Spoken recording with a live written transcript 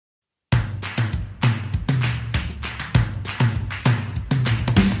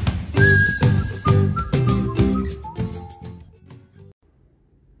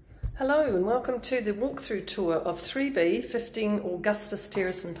Hello and welcome to the walkthrough tour of 3B 15 Augustus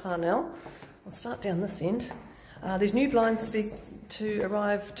Terrace in Parnell. I'll start down this end. There's new blinds to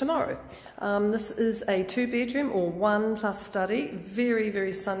arrive tomorrow. This is a 2-bedroom or 1+ study,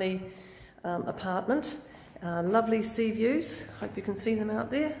 very sunny apartment. Lovely sea views, hope you can see them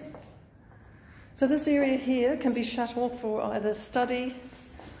out there. So this area here can be shut off for either study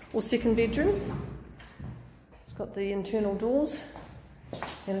or 2nd bedroom. It's got the internal doors.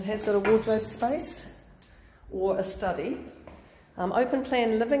 And it has got a wardrobe space or a study, open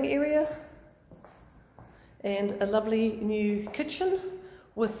plan living area, and a lovely new kitchen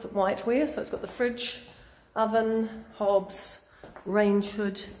with whiteware. So it's got the fridge, oven, hobs, range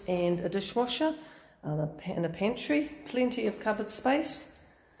hood and a dishwasher, and a pantry, plenty of cupboard space.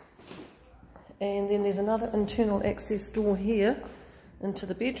 And then there's another internal access door here into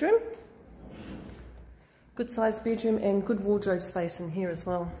the bedroom. Good sized bedroom and good wardrobe space in here as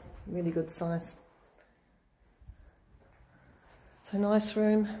well, really good size. So nice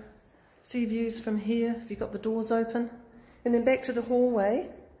room, sea views from here if you've got the doors open, and then back to the hallway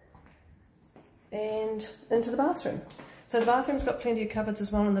and into the bathroom. So the bathroom's got plenty of cupboards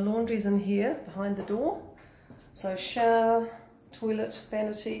as well, and the laundry's in here behind the door. So shower, toilet,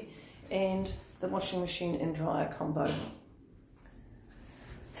 vanity and the washing machine and dryer combo.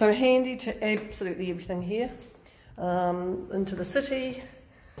 So handy to absolutely everything here, into the city,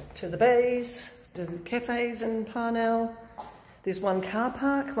 to the bays, to the cafes in Parnell. There's one car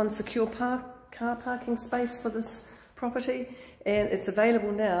park, one secure car parking space for this property, and it's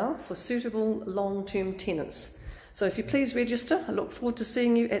available now for suitable long-term tenants. So if you please register, I look forward to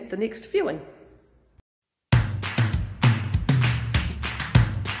seeing you at the next viewing.